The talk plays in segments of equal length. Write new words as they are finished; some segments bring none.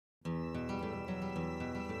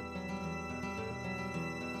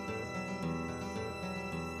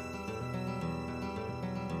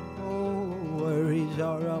bellies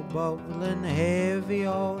are a bubbling heavy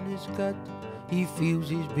on his gut. He feels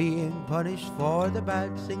he's being punished for the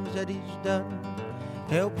bad things that he's done.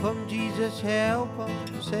 Help him, Jesus, help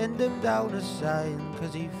him, send him down a sign,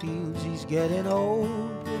 'cause he feels he's getting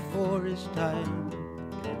old before his time.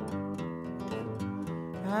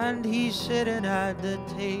 And he's sitting at the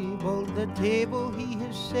table he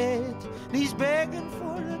has set. He's begging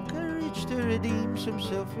for the courage to redeem some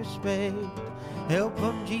self-respect. Help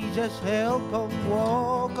him, Jesus, help him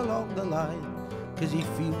walk along the line, 'cause he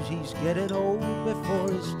feels he's getting old before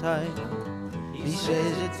his time. He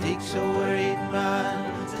says it takes a worried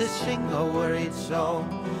man to sing a worried song.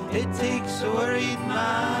 It takes a worried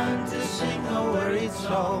man to sing a worried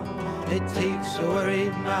song. It takes a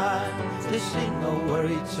worried man to sing a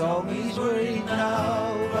worried song. He's worried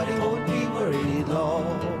now, but he won't be worried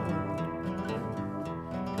long.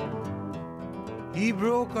 He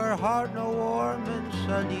broke her heart on a warm and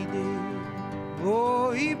sunny day.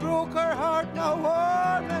 Oh, he broke her heart on a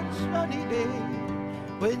warm and sunny day.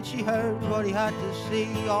 When she heard what he had to say,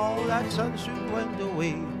 all that sun soon went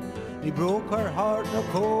away. He broke her heart on a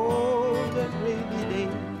cold and rainy day.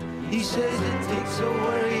 He says it takes a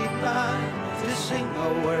worried man to sing a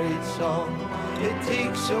worried song. It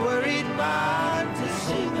takes a worried man to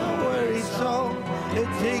sing a worried song. It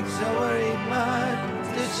takes a worried man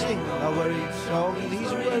to sing a worried song.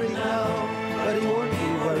 He's worried now, but he won't be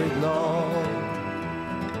worried long.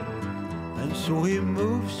 And so he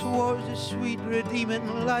moves towards the sweet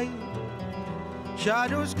redeeming light.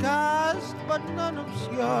 Shadows cast, but none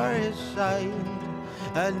obscure his sight.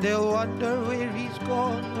 And they'll wonder where he's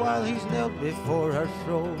gone while he's knelt before her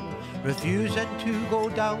throne, refusing to go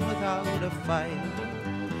down without a fight.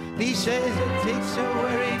 He says it takes a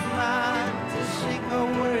worried man to sing a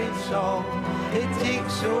worried song. It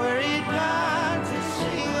takes a worried man to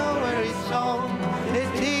sing a worried song. It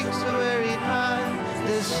takes a worried man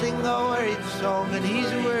to sing a worried song. And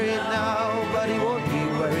he's worried now, but he won't be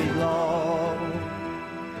worried long.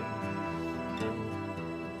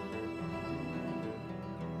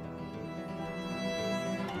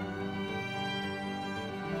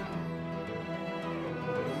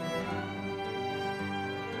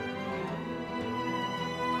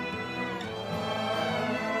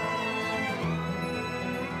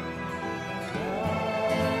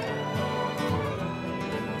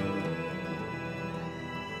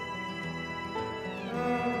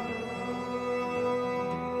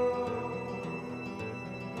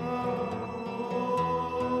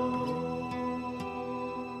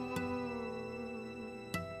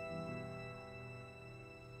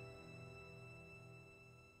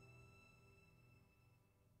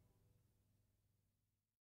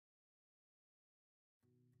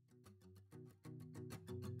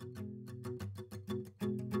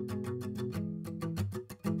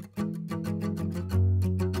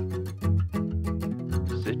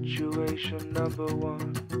 Situation number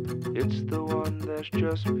one, it's the one that's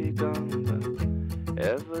just begun, but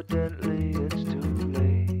evidently it's too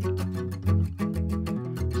late.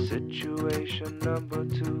 Situation number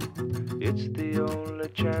two, it's the only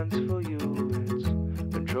chance for you. It's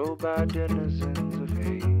controlled by denizens of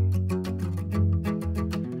hate.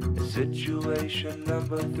 Situation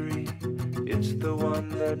number three, it's the one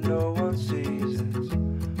that no one sees. It's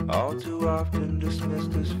all too often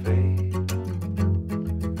dismissed as fate.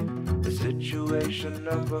 Situation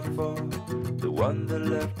number four, the one that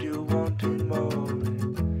left you wanting more.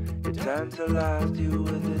 It tantalized you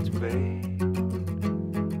with its bait.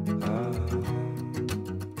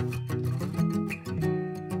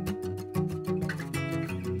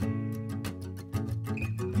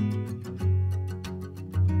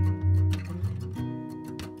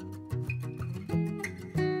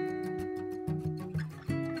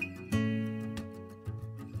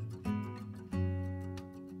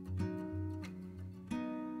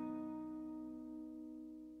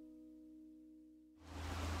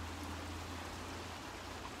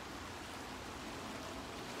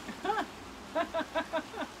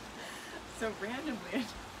 So randomly.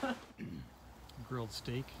 Grilled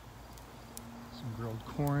steak, some grilled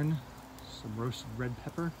corn, some roasted red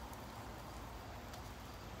pepper.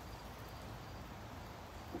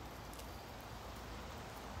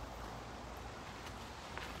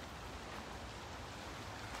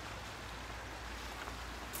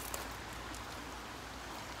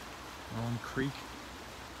 Rolling creek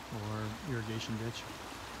or irrigation ditch.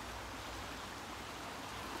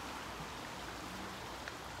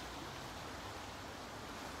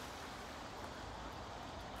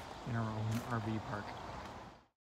 In our own RV park.